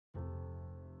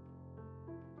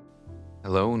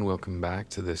Hello and welcome back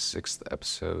to this sixth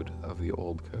episode of the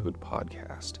Old Code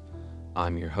podcast.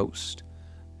 I'm your host,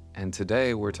 and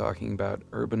today we're talking about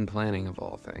urban planning of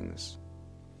all things.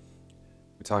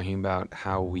 We're talking about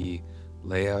how we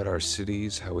lay out our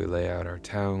cities, how we lay out our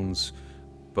towns,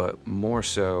 but more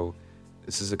so,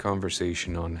 this is a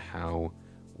conversation on how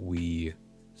we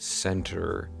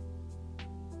center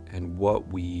and what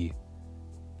we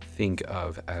think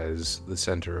of as the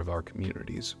center of our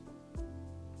communities.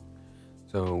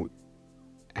 So,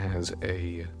 as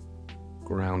a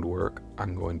groundwork,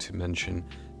 I'm going to mention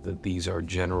that these are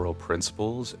general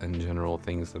principles and general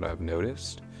things that I've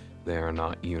noticed. They are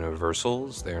not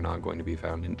universals. They are not going to be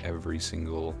found in every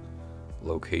single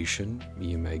location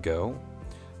you may go,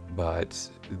 but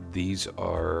these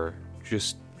are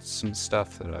just some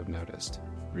stuff that I've noticed,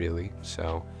 really.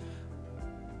 So,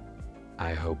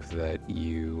 I hope that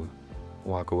you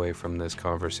walk away from this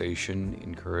conversation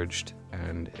encouraged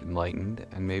and enlightened,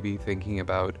 and maybe thinking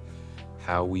about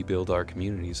how we build our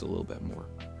communities a little bit more.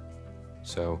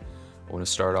 So I want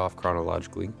to start off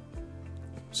chronologically.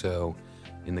 So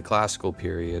in the classical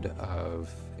period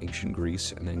of ancient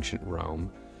Greece and ancient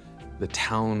Rome, the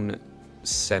town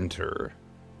center,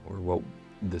 or what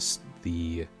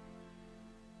the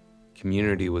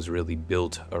community was really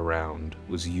built around,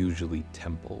 was usually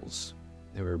temples.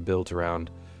 They were built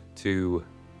around two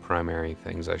primary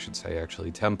things, I should say,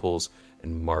 actually: temples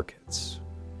and markets.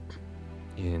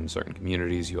 In certain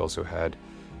communities, you also had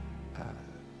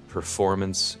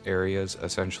performance areas,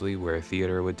 essentially, where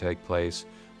theater would take place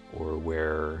or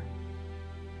where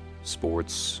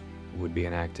sports would be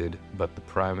enacted, but the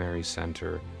primary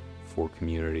center for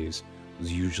communities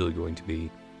was usually going to be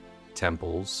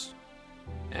temples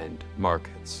and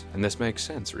markets. And this makes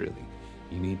sense, really.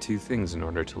 You need two things in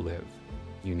order to live.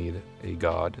 You need a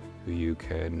god who you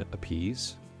can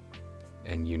appease,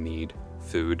 and you need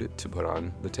food to put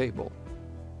on the table.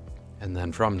 And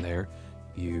then from there,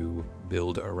 you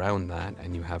build around that,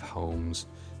 and you have homes,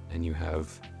 and you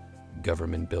have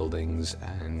government buildings,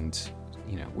 and,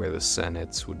 where the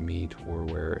senates would meet, or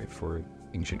where, for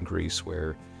ancient Greece,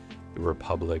 where the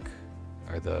republic,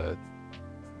 or the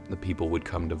people would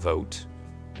come to vote,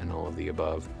 and all of the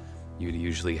above. You'd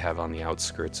usually have on the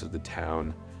outskirts of the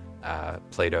town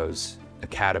Plato's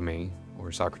academy,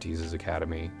 or Socrates'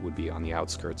 academy, would be on the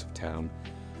outskirts of town.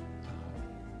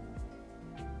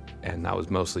 And that was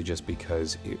mostly just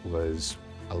because it was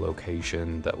a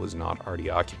location that was not already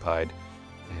occupied,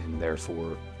 and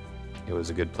therefore it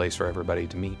was a good place for everybody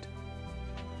to meet.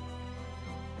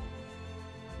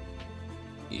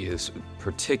 Is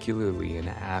particularly in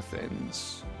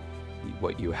Athens,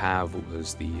 what you have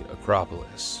was the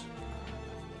Acropolis.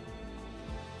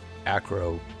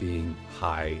 Acro being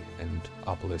high, and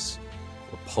opolis,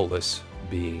 or polis,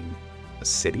 being a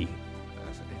city,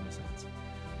 in a sense.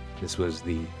 This was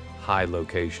the high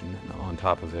location, and on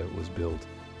top of it was built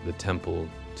the temple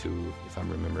to, if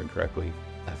I'm remembering correctly,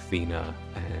 Athena,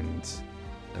 and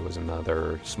there was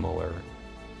another smaller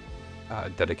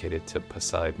dedicated to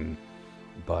Poseidon.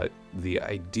 But the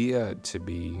idea to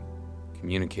be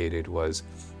communicated was,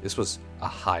 this was a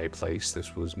high place.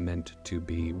 This was meant to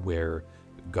be where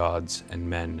gods and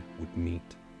men would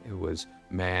meet. It was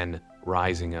man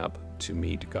rising up to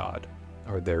meet God,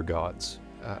 or their gods.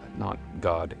 Not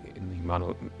God in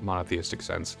the monotheistic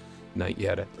sense, not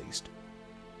yet at least.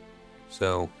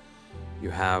 So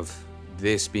you have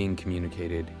this being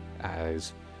communicated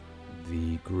as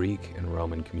the Greek and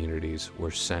Roman communities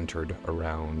were centered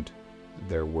around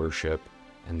their worship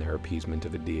and their appeasement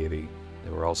of a deity. They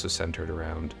were also centered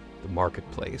around the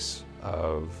marketplace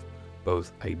of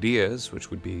both ideas, which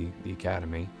would be the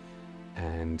academy,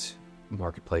 and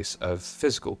marketplace of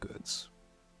physical goods,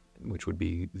 which would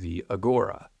be the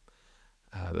agora.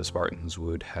 The Spartans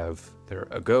would have their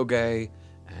agoge,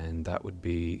 and that would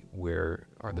be where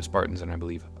the Spartans, and I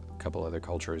believe a couple other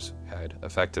cultures, had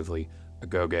effectively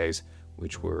agoges,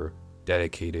 which were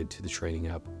dedicated to the training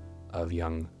up of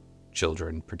young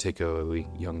children, particularly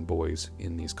young boys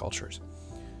in these cultures.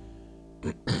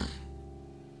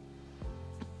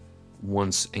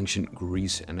 Once ancient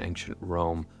Greece and ancient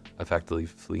Rome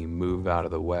effectively move out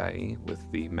of the way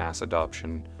with the mass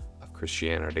adoption of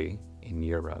Christianity in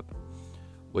Europe,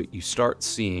 what you start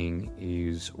seeing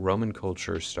is Roman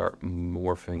culture start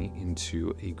morphing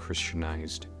into a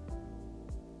Christianized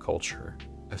culture,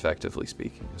 effectively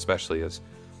speaking, especially as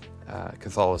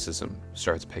Catholicism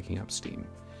starts picking up steam.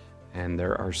 And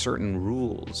there are certain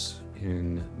rules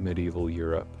in medieval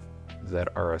Europe that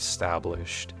are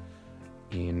established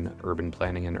in urban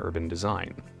planning and urban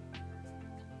design.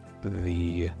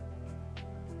 The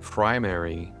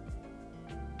primary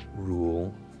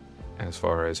rule, as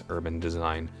far as urban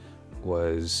design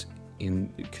was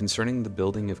concerning the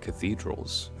building of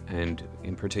cathedrals, and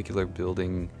in particular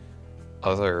building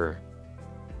other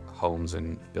homes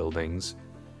and buildings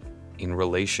in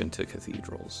relation to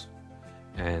cathedrals.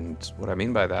 And what I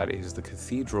mean by that is the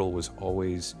cathedral was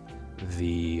always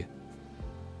the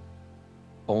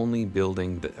only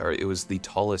building that, or it was the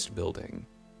tallest building.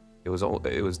 It was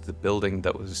the building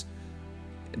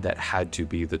that had to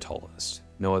be the tallest.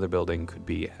 No other building could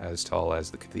be as tall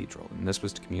as the cathedral. And this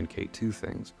was to communicate two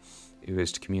things. It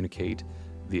was to communicate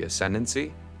the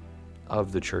ascendancy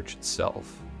of the church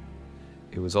itself.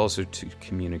 It was also to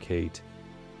communicate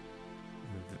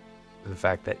the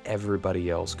fact that everybody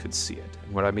else could see it.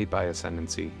 And what I mean by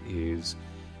ascendancy is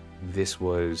this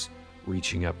was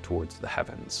reaching up towards the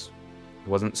heavens. It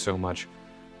wasn't so much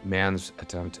man's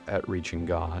attempt at reaching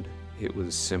God. It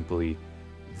was simply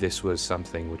this was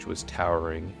something which was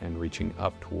towering and reaching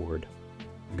up toward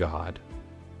God.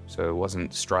 So it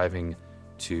wasn't striving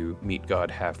to meet God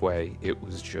halfway. It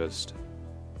was just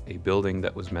a building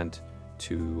that was meant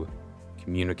to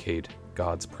communicate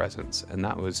God's presence. And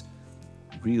that was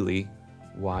really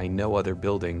why no other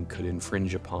building could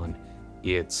infringe upon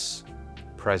its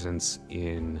presence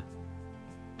in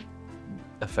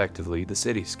effectively the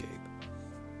cityscape.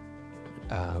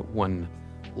 One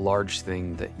large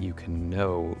thing that you can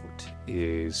note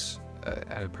is,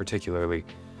 particularly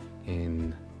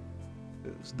in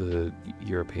the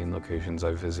European locations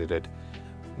I've visited,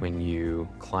 when you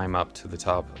climb up to the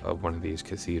top of one of these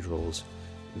cathedrals,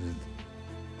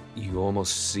 you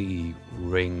almost see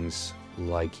rings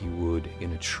like you would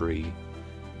in a tree.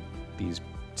 These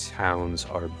towns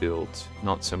are built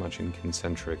not so much in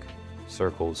concentric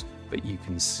circles, but you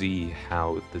can see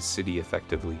how the city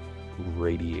effectively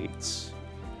radiates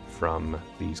from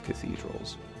these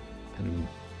cathedrals. And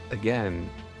again,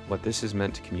 what this is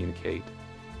meant to communicate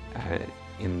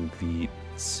in the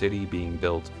city being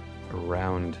built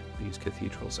around these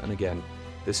cathedrals. And again,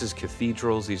 this is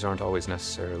cathedrals. These aren't always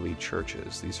necessarily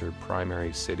churches. These are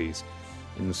primary cities.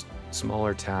 In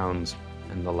smaller towns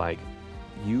and the like,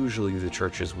 usually the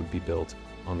churches would be built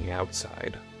on the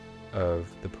outside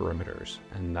of the perimeters.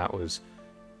 And that was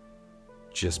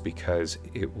just because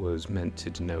it was meant to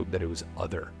denote that it was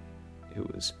other.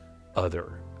 It was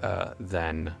other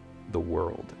than the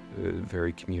world.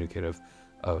 Very communicative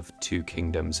of two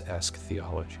kingdoms-esque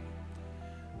theology.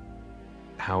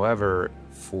 However,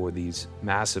 for these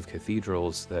massive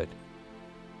cathedrals that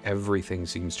everything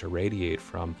seems to radiate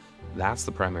from, that's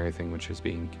the primary thing which is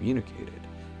being communicated.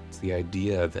 It's the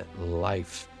idea that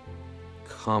life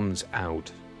comes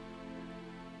out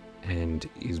and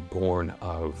is born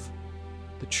of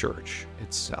the church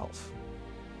itself.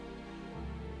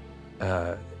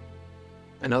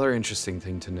 Another interesting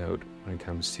thing to note when it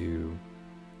comes to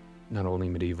not only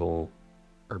medieval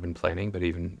urban planning, but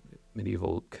even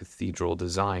medieval cathedral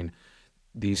design,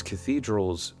 these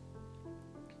cathedrals,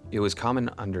 it was common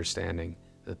understanding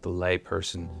that the lay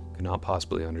person could not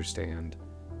possibly understand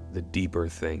the deeper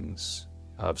things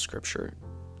of Scripture.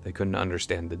 They couldn't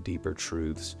understand the deeper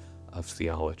truths of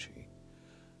theology.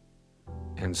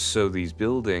 And so these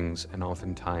buildings, and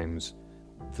oftentimes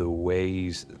the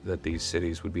ways that these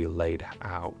cities would be laid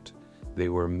out, they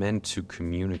were meant to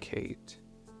communicate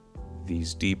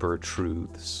these deeper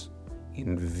truths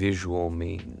in visual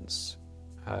means.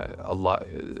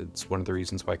 It's one of the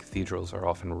reasons why cathedrals are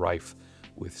often rife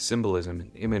with symbolism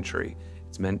and imagery.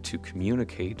 It's meant to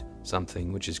communicate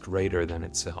something which is greater than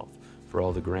itself. For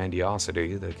all the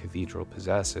grandiosity that a cathedral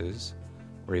possesses,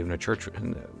 or even a church,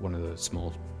 one of the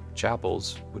small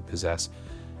chapels would possess,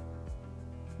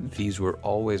 these were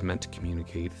always meant to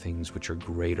communicate things which are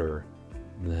greater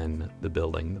than the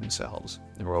building themselves.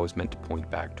 They were always meant to point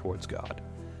back towards God.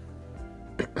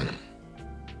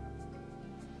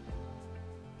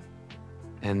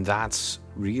 And that's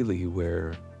really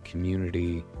where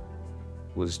community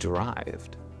was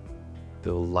derived.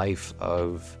 The life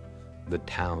of the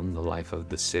town, the life of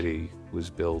the city,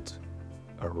 was built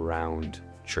around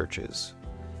churches.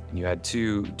 And you had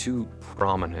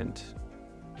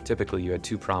typically you had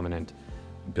two prominent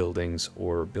buildings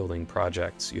or building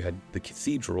projects. You had the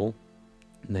cathedral,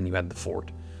 and then you had the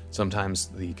fort. Sometimes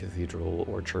the cathedral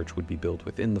or church would be built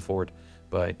within the fort,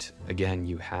 but again,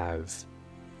 you have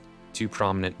two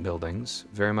prominent buildings,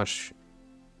 very much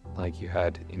like you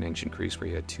had in ancient Greece, where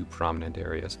you had two prominent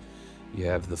areas. You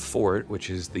have the fort, which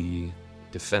is the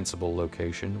defensible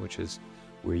location, which is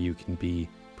where you can be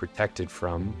protected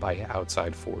from by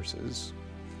outside forces.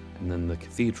 And then the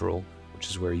cathedral, which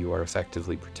is where you are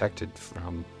effectively protected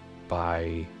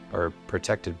by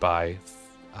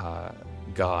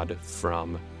God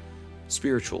from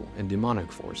spiritual and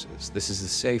demonic forces. This is a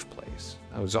safe place.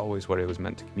 That was always what it was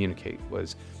meant to communicate,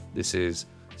 was this is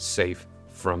safe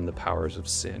from the powers of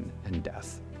sin and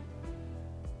death.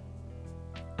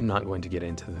 I'm not going to get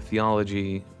into the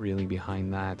theology really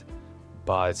behind that,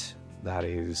 but that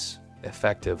is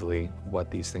effectively what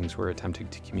these things were attempting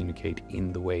to communicate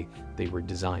in the way they were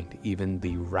designed. Even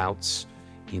the routes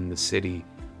in the city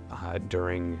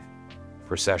during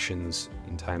processions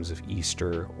in times of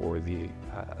Easter or the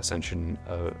Ascension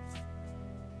of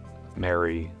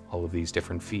Mary, all of these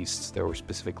different feasts, there were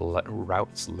specific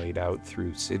routes laid out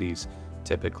through cities,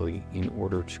 typically in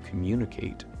order to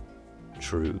communicate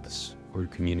truths or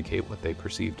communicate what they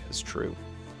perceived as true.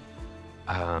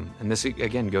 And this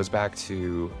again goes back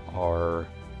to our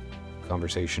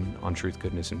conversation on truth,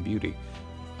 goodness, and beauty.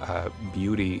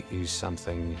 Beauty is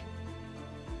something,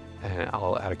 and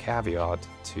I'll add a caveat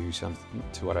to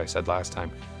what I said last time.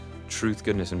 Truth,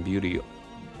 goodness, and beauty,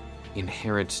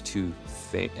 inherent to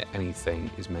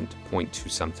anything, is meant to point to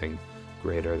something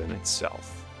greater than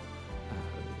itself.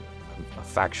 A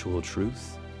factual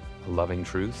truth, a loving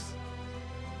truth,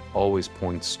 always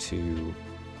points to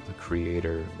the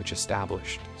Creator which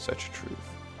established such truth.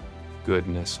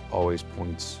 Goodness always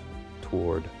points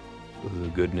toward the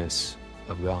goodness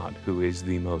of God, who is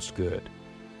the most good.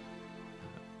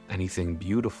 Anything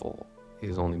beautiful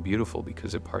is only beautiful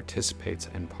because it participates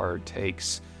and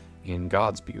partakes in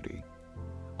God's beauty.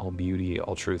 All beauty,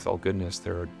 all truth, all goodness,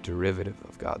 they're a derivative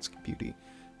of God's beauty.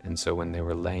 And so when they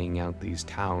were laying out these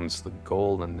towns, the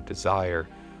goal and the desire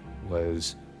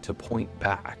was to point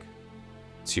back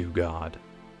to God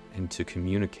and to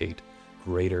communicate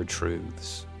greater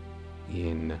truths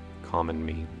in common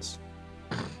means.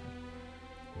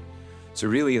 So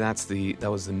really that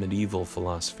was the medieval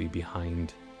philosophy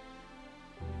behind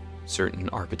certain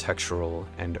architectural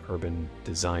and urban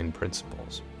design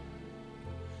principles.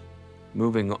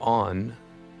 Moving on,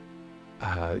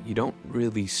 you don't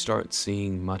really start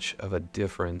seeing much of a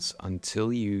difference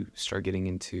until you start getting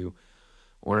into,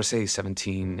 I want to say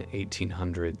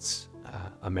 1800s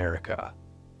America.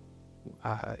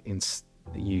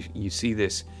 You see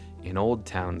this in old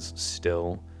towns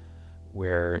still,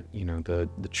 where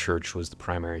the church was the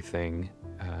primary thing.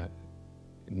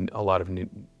 A lot of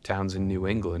towns in New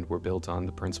England were built on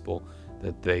the principle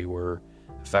that they were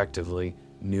effectively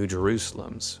New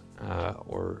Jerusalems,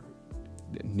 or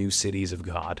new cities of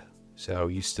God. So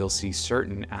you still see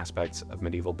certain aspects of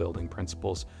medieval building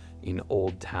principles in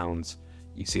old towns.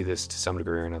 You see this to some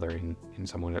degree or another in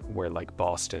somewhere like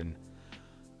Boston.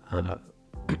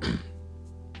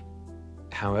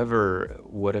 However,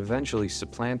 what eventually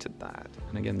supplanted that,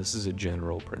 and again, this is a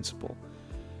general principle,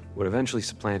 what eventually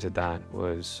supplanted that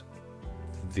was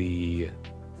the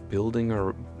building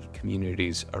or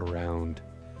communities around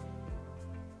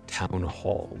town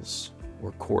halls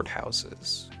or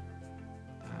courthouses.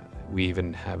 We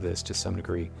even have this to some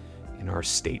degree in our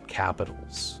state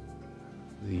capitals.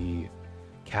 The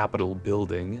Capitol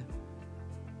building,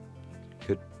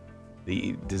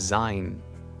 the design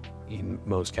in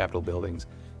most Capitol buildings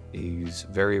is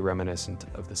very reminiscent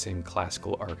of the same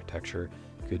classical architecture,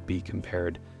 could be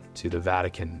compared to the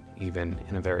Vatican even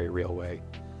in a very real way,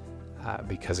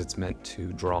 because it's meant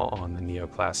to draw on the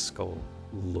neoclassical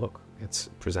look. It's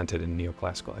presented in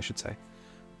neoclassical, I should say.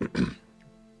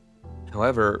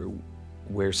 However,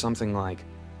 where something like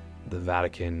the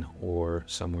Vatican or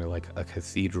somewhere like a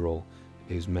cathedral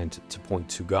is meant to point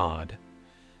to God,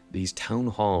 these town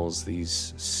halls,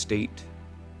 these state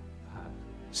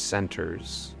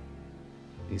centers,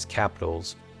 these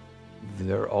capitals,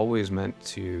 they're always meant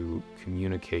to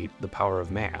communicate the power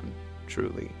of man,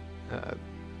 truly.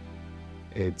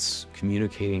 It's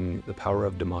communicating the power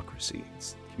of democracy.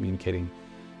 It's communicating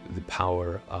the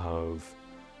power of,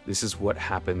 this is what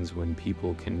happens when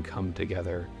people can come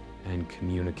together and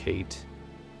communicate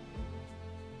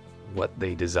what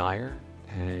they desire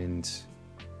and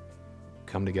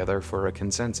come together for a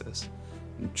consensus.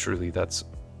 And truly, that's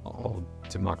all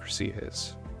democracy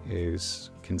is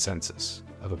consensus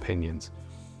of opinions.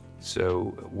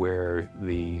 So where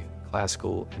the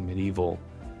classical and medieval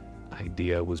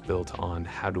idea was built on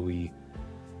how do we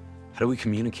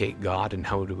communicate God and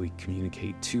how do we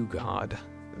communicate to God,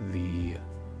 the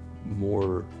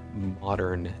more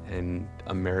modern and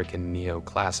American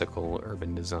neoclassical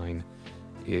urban design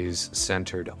is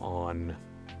centered on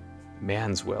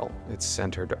man's will. It's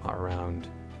centered around,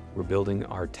 we're building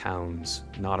our towns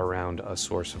not around a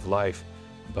source of life,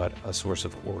 but a source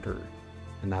of order.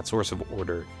 And that source of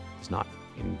order is not,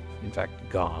 in fact,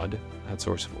 God. That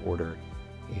source of order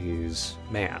is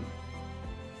man.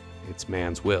 It's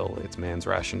man's will. It's man's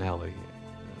rationality.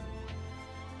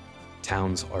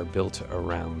 towns are built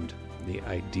around the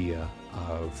idea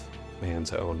of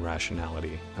man's own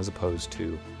rationality as opposed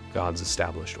to God's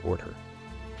established order.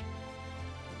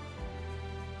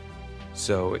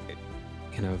 So,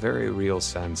 in a very real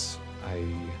sense, I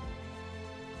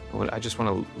just want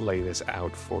to lay this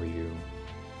out for you,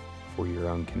 for your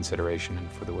own consideration and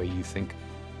for the way you think,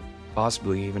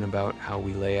 possibly even about how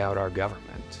we lay out our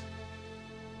government.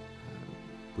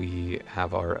 We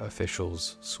have our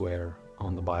officials swear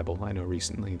on the Bible. I know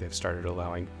recently they've started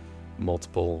allowing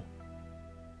multiple,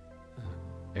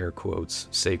 air quotes,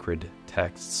 sacred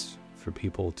texts for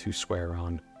people to swear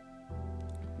on.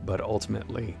 But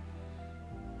ultimately,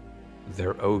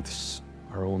 their oaths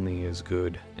are only as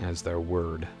good as their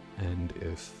word, and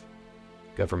if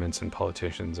governments and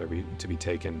politicians are to be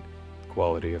taken the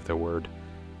quality of their word,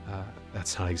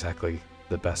 that's not exactly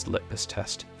the best litmus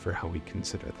test for how we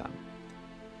consider them.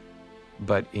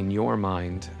 But in your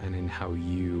mind and in how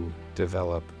you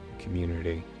develop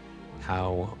community,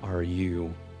 how are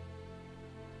you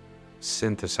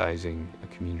synthesizing a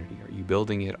community? Are you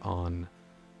building it on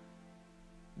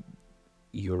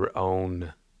your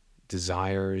own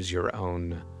desires, your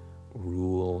own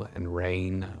rule and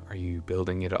reign? Are you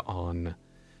building it on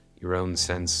your own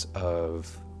sense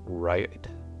of right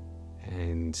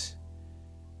and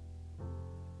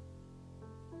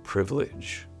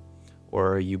privilege? Or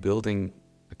are you building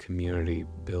a community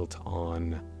built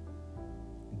on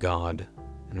God?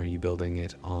 And are you building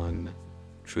it on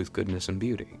truth, goodness, and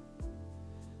beauty?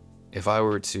 If I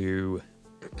were to...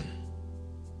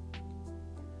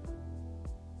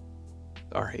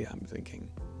 Sorry, I'm thinking.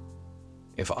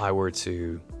 If I were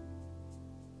to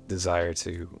desire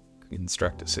to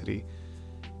construct a city,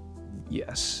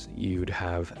 yes, you'd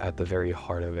have, at the very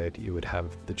heart of it, you would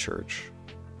have the church.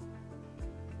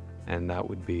 And that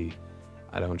would be,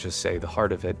 I don't just say the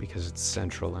heart of it because it's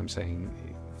central, I'm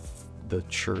saying the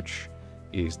church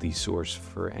is the source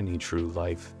for any true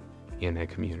life in a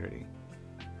community.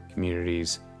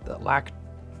 Communities that lack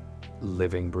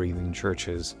living, breathing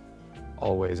churches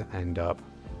always end up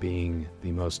being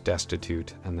the most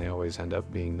destitute, and they always end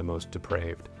up being the most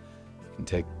depraved. You can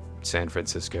take San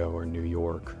Francisco or New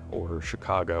York or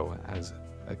Chicago as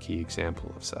a key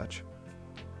example of such.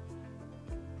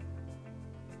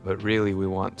 But really, we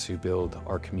want to build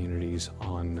our communities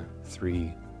on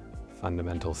three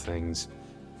fundamental things.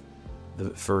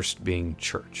 The first being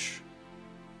church.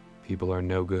 People are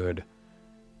no good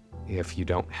if you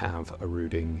don't have a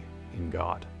rooting in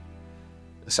God.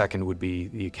 The second would be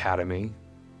the academy,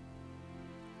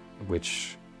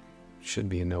 which should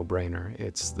be a no-brainer.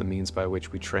 It's the means by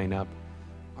which we train up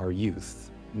our youth,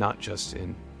 not just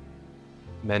in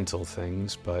mental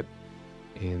things, but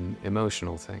in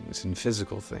emotional things, in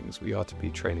physical things. We ought to be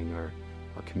training our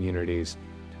communities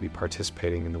to be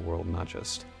participating in the world, not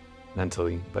just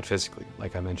mentally, but physically,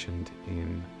 like I mentioned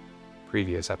in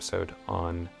previous episode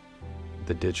on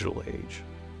the digital age.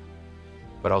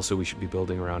 But also we should be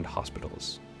building around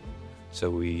hospitals. So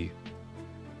we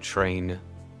train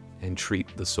and treat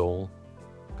the soul.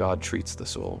 God treats the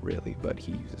soul, really, but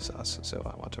he uses us. So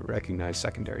I want to recognize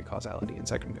secondary causality and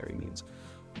secondary means.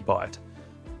 But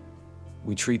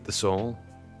we treat the soul,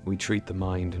 we treat the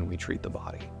mind, and we treat the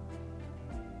body.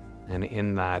 And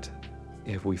in that,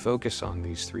 if we focus on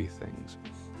these three things,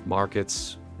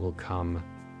 markets will come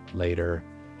later,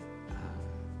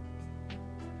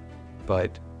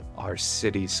 but our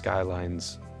city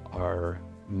skylines are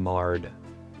marred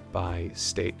by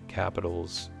state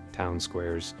capitals, town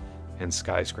squares, and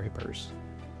skyscrapers,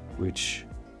 which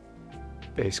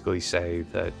basically say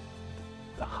that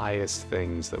the highest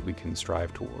things that we can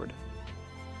strive toward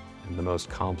and the most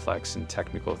complex and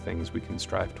technical things we can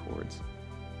strive towards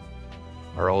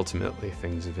are ultimately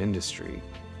things of industry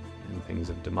and things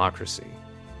of democracy.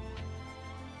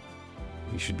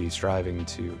 We should be striving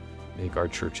to make our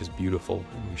churches beautiful,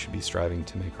 and we should be striving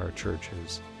to make our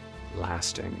churches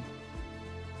lasting,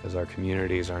 because our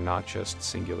communities are not just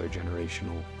singular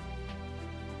generational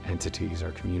entities.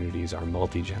 Our communities are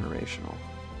multi-generational.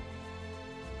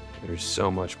 There's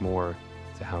so much more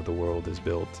to how the world is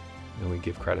built than we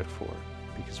give credit for,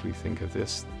 because we think of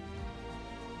this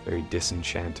very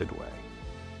disenchanted way.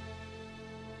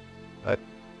 But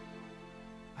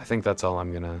I think that's all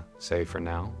I'm gonna say for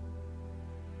now.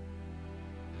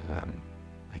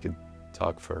 I could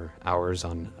talk for hours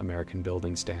on American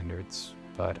building standards,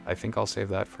 but I think I'll save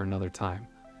that for another time.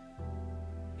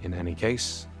 In any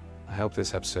case, I hope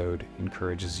this episode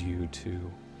encourages you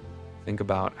to think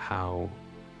about how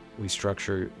you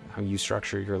structure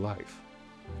your life,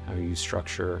 how you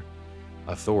structure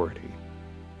authority,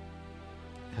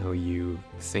 how you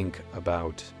think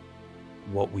about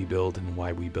what we build and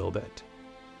why we build it.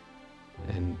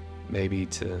 And maybe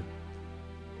to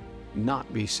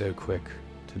not be so quick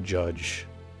to judge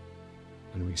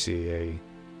when we see a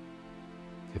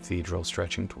cathedral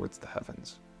stretching towards the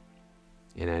heavens.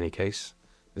 In any case,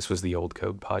 this was the Old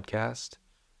Code Podcast.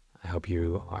 I hope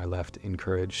you are left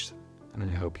encouraged, and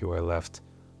I hope you are left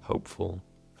hopeful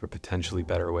for potentially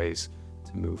better ways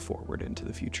to move forward into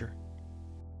the future.